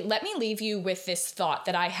 Actually, let me leave you with this thought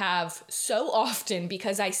that I have so often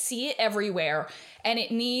because I see it everywhere and it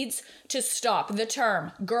needs to stop. The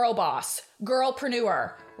term girl boss,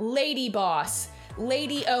 girlpreneur, lady boss,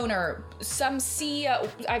 lady owner, some CEO.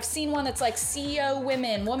 I've seen one that's like CEO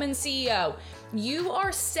women, woman CEO. You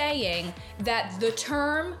are saying that the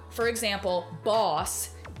term, for example, boss,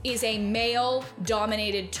 is a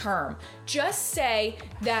male-dominated term. Just say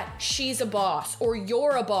that she's a boss or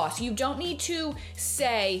you're a boss. You don't need to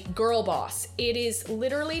say girl boss. It is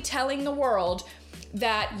literally telling the world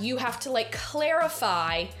that you have to like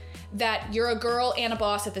clarify that you're a girl and a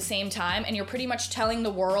boss at the same time, and you're pretty much telling the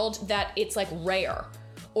world that it's like rare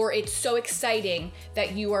or it's so exciting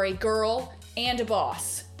that you are a girl and a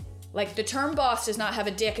boss. Like the term boss does not have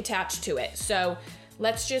a dick attached to it. So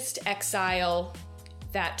let's just exile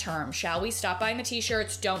that term, shall we? Stop buying the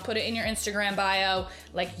t-shirts. Don't put it in your Instagram bio.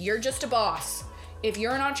 Like, you're just a boss. If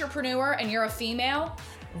you're an entrepreneur and you're a female,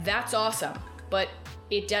 that's awesome. But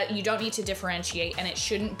you don't need to differentiate, and it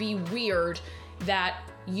shouldn't be weird that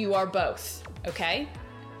you are both, okay?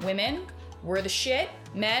 Women, we're the shit.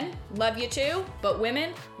 Men, love you too. But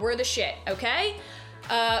women, we're the shit, okay?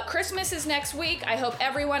 Christmas is next week. I hope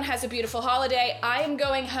everyone has a beautiful holiday. I am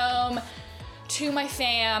going home to my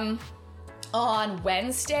fam on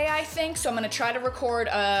Wednesday, I think. So I'm going to try to record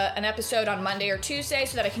an episode on Monday or Tuesday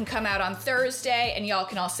so that I can come out on Thursday and y'all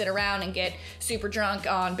can all sit around and get super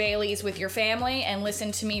drunk on Bailey's with your family and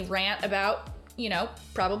listen to me rant about, you know,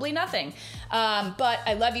 probably nothing. But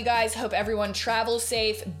I love you guys. Hope everyone travels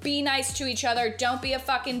safe. Be nice to each other. Don't be a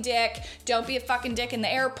fucking dick. Don't be a fucking dick in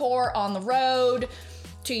the airport, on the road,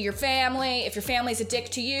 to your family. If your family's a dick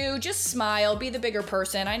to you, just smile. Be the bigger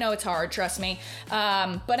person. I know it's hard, trust me.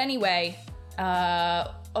 But anyway,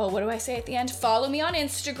 what do I say at the end? Follow me on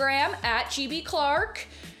Instagram at GB Clark,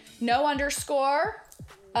 no underscore.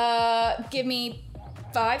 Give me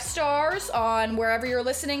 5 stars on wherever you're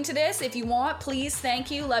listening to this. If you want, please,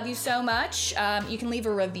 thank you. Love you so much. You can leave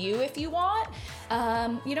a review if you want.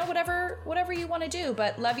 You know, whatever you want to do.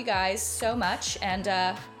 But love you guys so much. And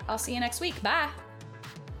I'll see you next week. Bye.